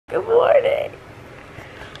Good morning.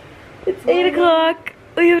 It's 8 o'clock.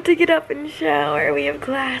 We have to get up and shower. We have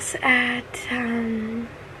class at 9:30.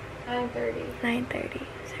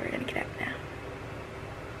 So we're gonna get up now.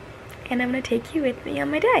 And I'm gonna take you with me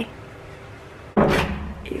on my day.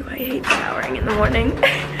 Ew, I hate showering in the morning.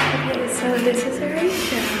 Okay, so this is our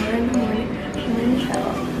shower in the morning.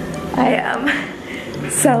 I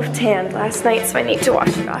self-tanned last night, so I need to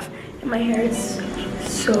wash it off. And my hair is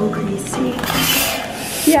so greasy.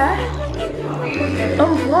 Yeah?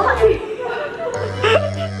 I'm vlogging.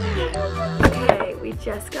 Okay, we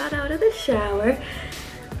just got out of the shower.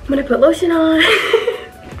 I'm gonna put lotion on.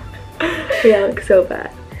 Yeah, I look so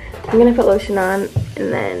bad. I'm gonna put lotion on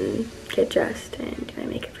and then get dressed and do my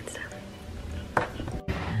makeup and stuff.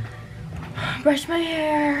 Brush my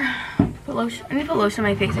hair. Put lotion. I need to put lotion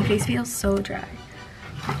on my face. My face feels so dry.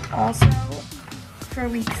 Also, for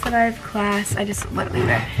weeks that I have class, I just literally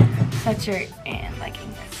wear sweatshirt and leggings.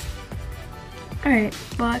 Alright,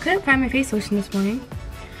 well I couldn't find my face lotion this morning.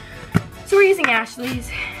 So we're using Ashley's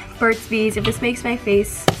Burt's Bees. If this makes my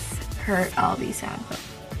face hurt, I'll be sad. But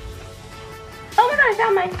oh my god, I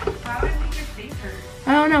found mine. Why would it make your face hurt?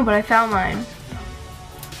 I don't know, but I found mine.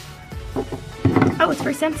 Oh, it's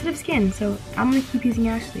for sensitive skin, so I'm gonna keep using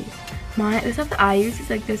Ashley's. The stuff that I use is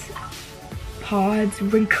like this Pods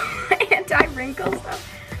wrinkle anti-wrinkle stuff.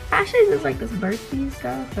 Ashley's is like this Burt's Bees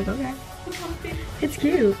stuff. Like, okay. It's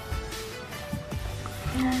cute.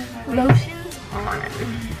 Lotion's on.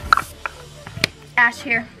 Ash,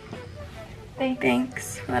 here.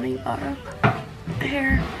 Thanks for letting me borrow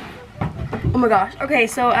hair. Oh my gosh. Okay,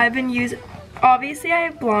 so I've been using, obviously I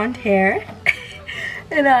have blonde hair.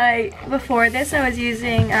 And before this I was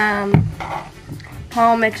using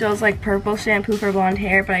Paul Mitchell's like purple shampoo for blonde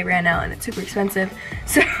hair, but I ran out and it's super expensive.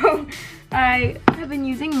 So I have been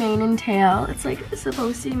using Mane and Tail. It's like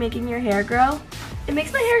supposed to be making your hair grow. It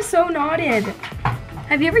makes my hair so knotted.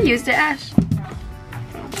 Have you ever used it, Ash?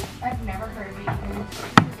 I've never heard of it.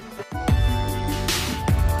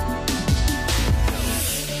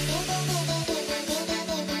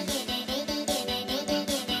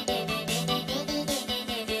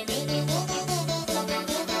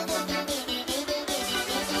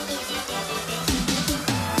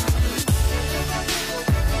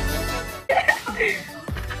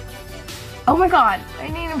 Oh my god, I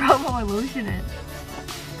need to put my lotion in.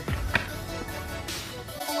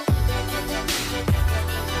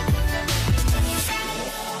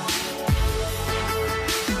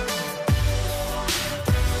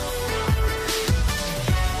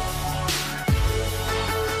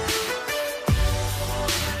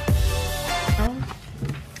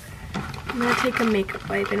 I'm gonna take a makeup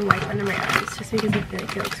wipe and wipe under my eyes just because I feel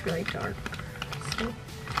like it looks really dark. So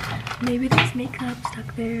maybe there's makeup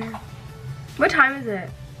stuck there. What time is it?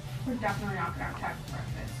 We're definitely not gonna have time for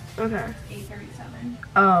breakfast. Okay. It's 8:37.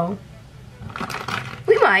 Oh.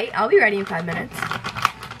 We might. I'll be ready in 5 minutes.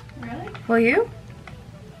 Really? Will you?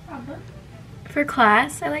 Probably. For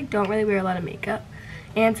class, I don't really wear a lot of makeup.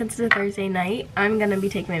 And since it's a Thursday night, I'm gonna be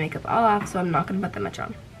taking my makeup all off, so I'm not gonna put that much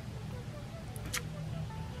on.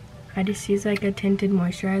 I just use like a tinted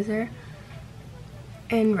moisturizer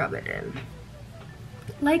and rub it in.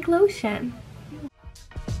 Like lotion.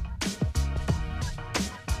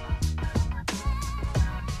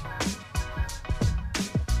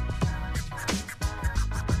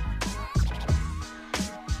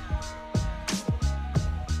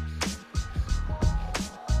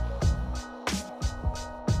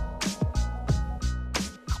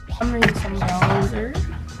 I'm gonna use some bronzer.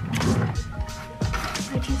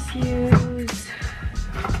 I just use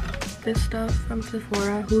this stuff from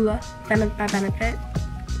Sephora, Hoola by Benefit,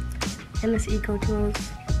 and this Eco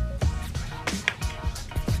Tools.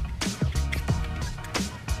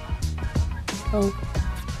 Oh,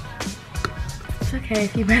 it's okay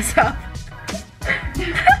if you mess up.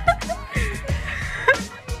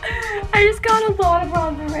 I just got a lot of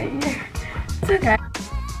bronzer right here. It's okay.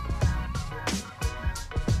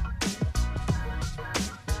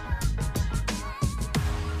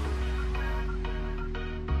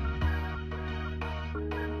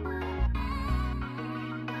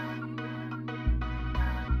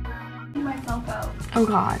 Myself out. Oh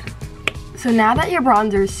god. So now that your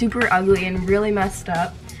bronzer is super ugly and really messed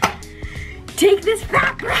up, take this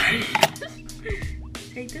fat brush.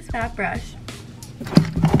 Take this fat brush.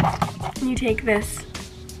 And you take this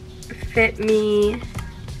Fit Me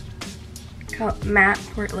matte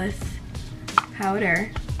poreless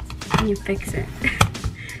powder and you fix it.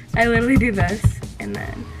 I literally do this and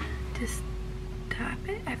then just tap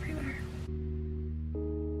it everywhere.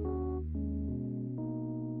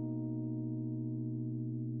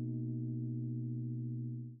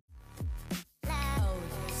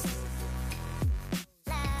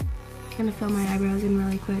 I'm gonna fill my eyebrows in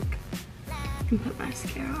really quick and put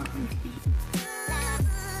mascara on.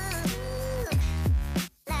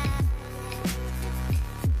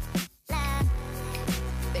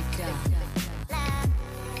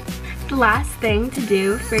 The last thing to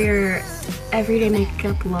do for your everyday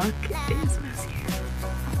makeup look is mascara.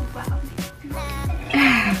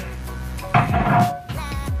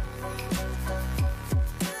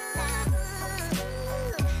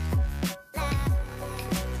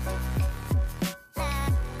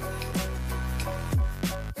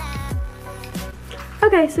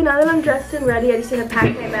 Okay, so now that I'm dressed and ready, I just need to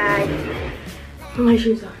pack my bag, put my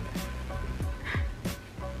shoes on.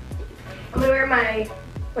 I'm gonna wear my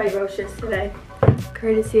white roaches today,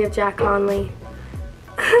 courtesy of Jack Conley.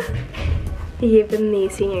 He gave them the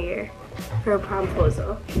senior year for a prom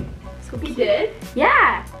proposal. So He did?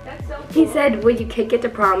 yeah. That's so cool. He said, would you kick it to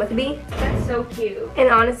prom with me? That's so cute. And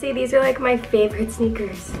honestly, these are like my favorite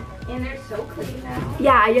sneakers. And they're so clean now.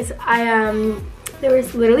 Yeah, they were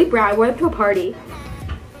literally brown. I wore them to a party.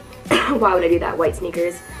 Why would I do that? White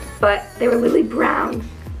sneakers. But they were literally brown.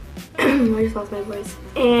 I just lost my voice.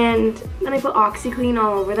 And then I put OxyClean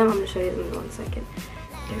all over them. I'm gonna show you them in 1 second.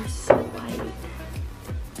 They're so white.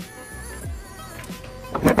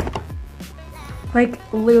 Like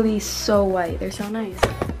literally so white. They're so nice.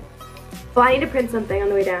 Well, I need to print something on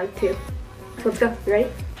the way down too. So let's go. You ready?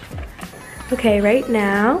 Okay, right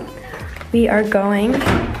now we are going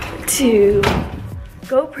to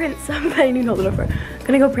go print something. I need to hold it over. I'm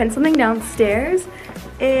gonna go print something downstairs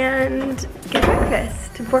and get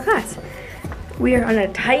breakfast before class. We are on a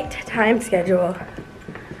tight time schedule.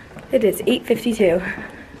 It is 8:52.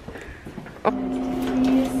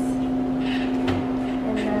 And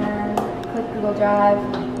then click Google Drive.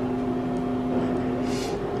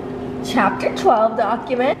 Chapter 12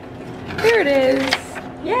 document. There it is.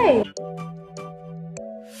 Yay.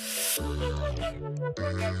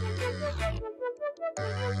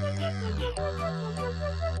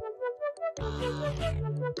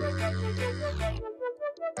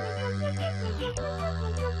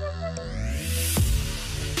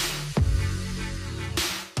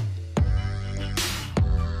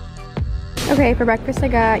 Okay, for breakfast I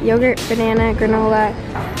got yogurt, banana, granola,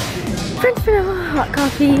 French vanilla hot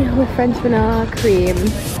coffee with French vanilla cream.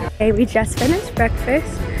 Okay, we just finished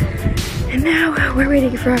breakfast and now we're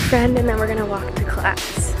waiting for our friend and then we're gonna walk to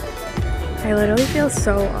class. I literally feel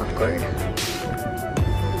so awkward.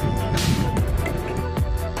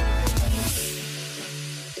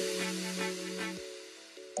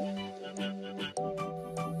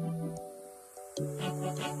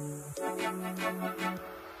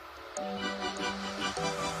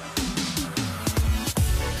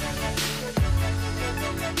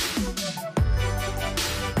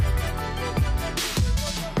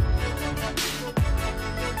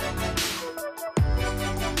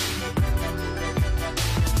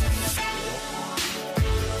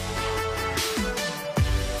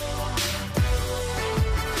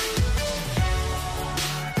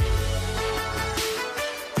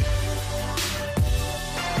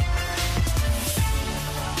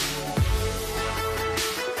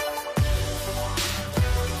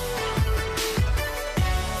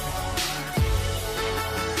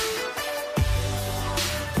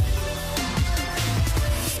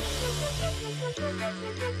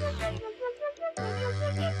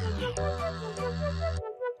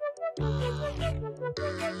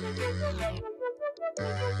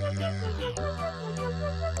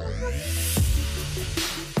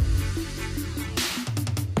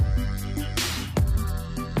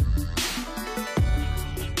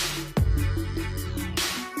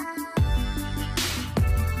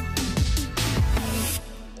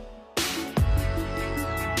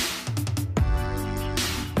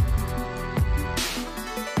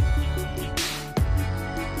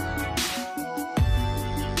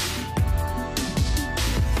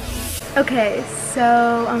 Okay,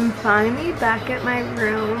 so I'm finally back at my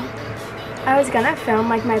room. I was gonna film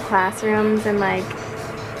like my classrooms and like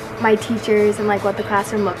my teachers and like what the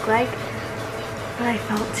classroom looked like, but I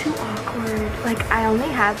felt too awkward. Like I only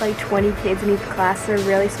had like 20 kids in each class. They're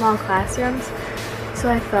really small classrooms, so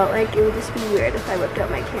I felt like it would just be weird if I whipped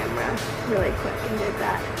out my camera really quick and did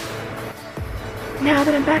that. Now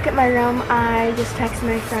that I'm back at my room, I just texted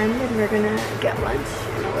my friend and we're gonna get lunch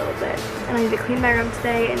in a little bit. And I need to clean my room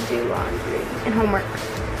today and do laundry and homework.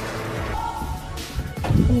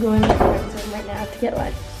 I'm going to my friend's room right now to get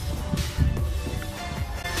lunch.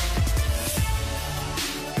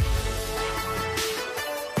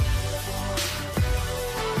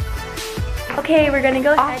 Okay, we're gonna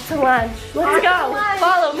go head to lunch. Let's go!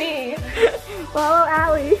 Follow me! Follow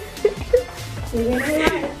Allie.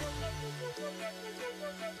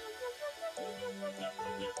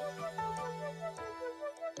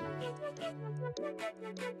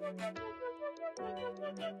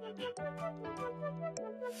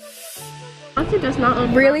 Honestly, does not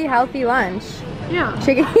look Really healthy lunch. Yeah.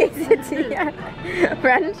 Chicken quesadilla,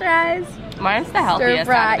 French fries, Mine's the stir healthiest.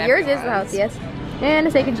 fry. out of Yours is the everyone's. healthiest. And a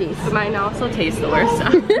steak and cheese. Mine also tastes the worst.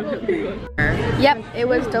 Yep, it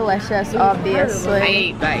was delicious, obviously. I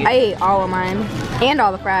ate bites. I ate all of mine. And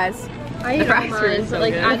all the fries. I The ate all fries were mine, so but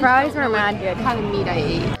like good. I The just fries don't were know mad what good. kind of meat I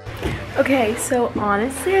ate. Okay, so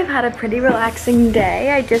honestly, I've had a pretty relaxing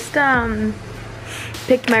day. I just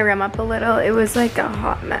picked my room up a little. It was like a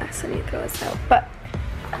hot mess. I need to throw this out. But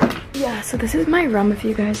yeah, so this is my room if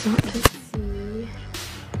you guys want to see.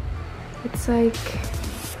 It's like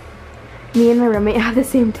me and my roommate have the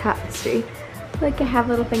same tapestry. Like I have a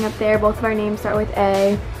little thing up there. Both of our names start with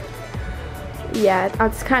A. Yeah,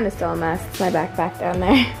 it's kind of still a mess. It's my backpack down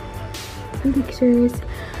there. Some pictures.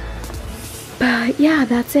 But yeah,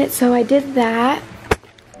 that's it. So I did that.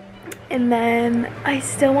 And then I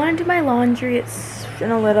still want to do my laundry. It's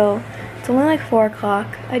only like 4 o'clock.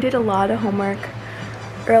 I did a lot of homework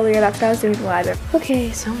earlier. That's what I was doing at the library.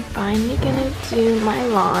 Okay, so I'm finally gonna do my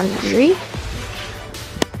laundry.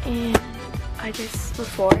 And I just,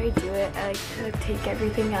 before I do it, I like to take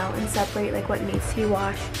everything out and separate like what needs to be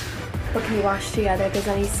washed, what can be washed together. If there's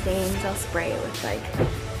any stains, I'll spray it with like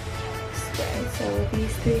spray. So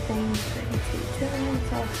these 3 things I need to be doing,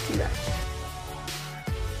 so I'll just do that.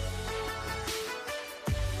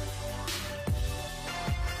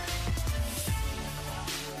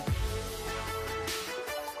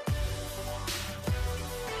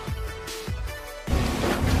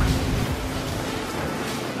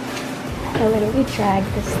 I literally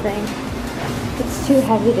dragged this thing. It's too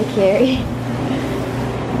heavy to carry.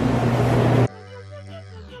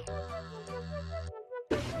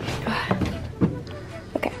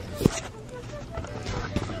 Okay.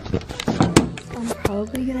 I'm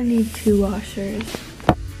probably gonna need 2 washers.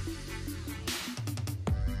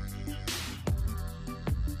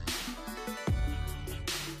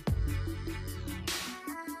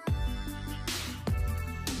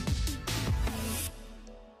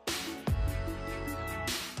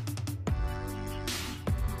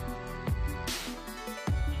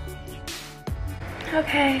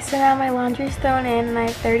 Okay, so now my laundry's thrown in and I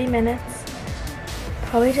have 30 minutes.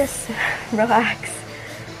 Probably just relax,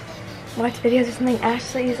 watch videos or something.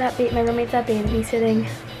 Ashley's at my roommate's at babysitting.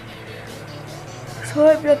 So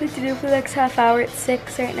I have nothing to do for the next half hour. It's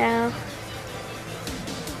 6 right now.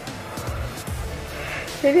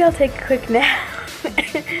 Maybe I'll take a quick nap.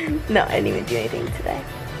 No, I didn't even do anything today.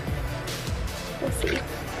 We'll see.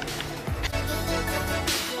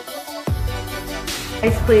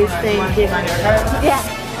 Nice, please, thank you. Yeah.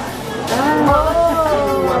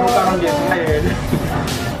 Oh.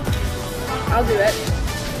 I'll do it.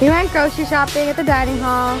 We went grocery shopping at the dining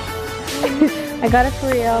hall. I got it for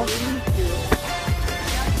real.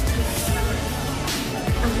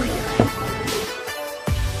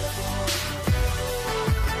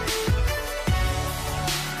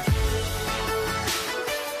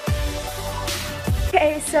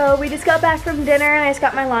 Okay, so we just got back from dinner and I just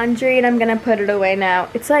got my laundry and I'm gonna put it away now.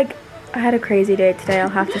 It's like, I had a crazy day today. I'll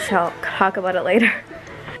have to talk about it later.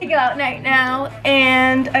 I go out night now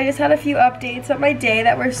and I just had a few updates of my day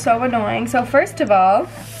that were so annoying. So first of all,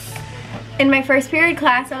 in my first period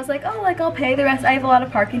class, I was like, oh, like I'll pay the rest. I have a lot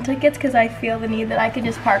of parking tickets because I feel the need that I can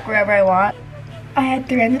just park wherever I want. I had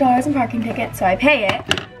 $300 in parking tickets, so I pay it.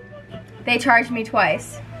 They charged me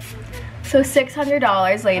twice. So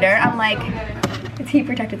 $600 later, I'm like, it's heat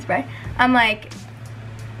protected spray. I'm like,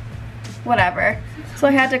 whatever. So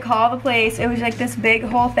I had to call the place. It was like this big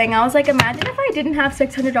whole thing. I was like, imagine if I didn't have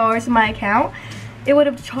 $600 in my account, it would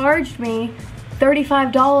have charged me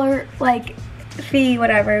 $35 like fee,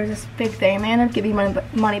 whatever. It was this big thing. They ended up giving me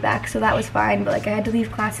money back, so that was fine. But like I had to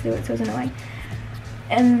leave class to do it, so it was annoying.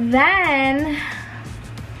 And then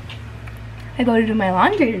I go to do my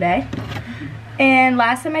laundry today. And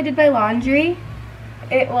last time I did my laundry,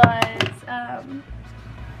 it was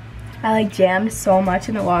I like jammed so much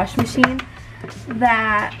in the wash machine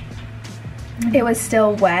that it was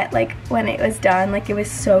still wet. Like when it was done, like it was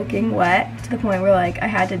soaking wet to the point where like I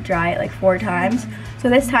had to dry it like 4 times. So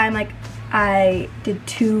this time like I did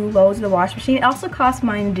 2 loads of the wash machine. It also cost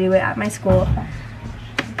money to do it at my school.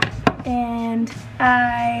 And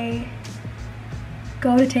I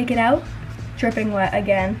go to take it out, dripping wet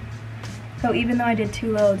again. So even though I did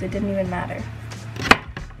 2 loads, it didn't even matter.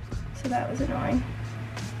 So that was annoying.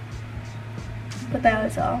 But that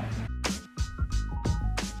was all.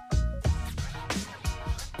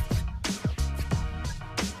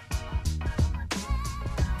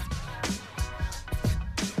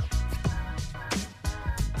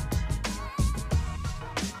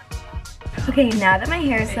 Okay, now that my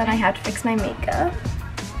hair is done, I have to fix my makeup.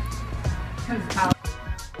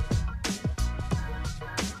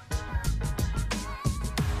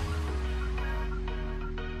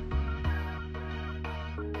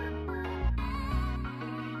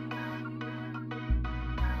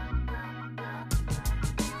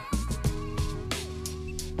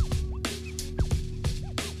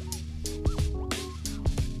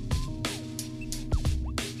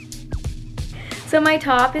 So my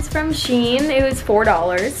top is from Shein. It was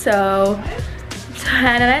 $4, so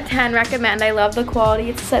 10 out of 10, recommend. I love the quality.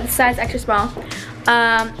 It's size extra small.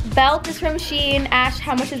 Belt is from Shein. Ash,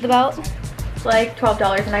 how much is the belt? It's like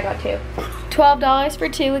 $12 and I got two. $12 for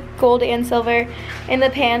two with gold and silver. And the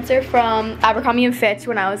pants are from Abercrombie & Fitch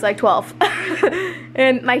when I was like 12.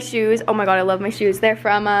 And my shoes, oh my god, I love my shoes. They're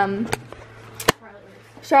from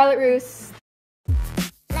Charlotte Russe.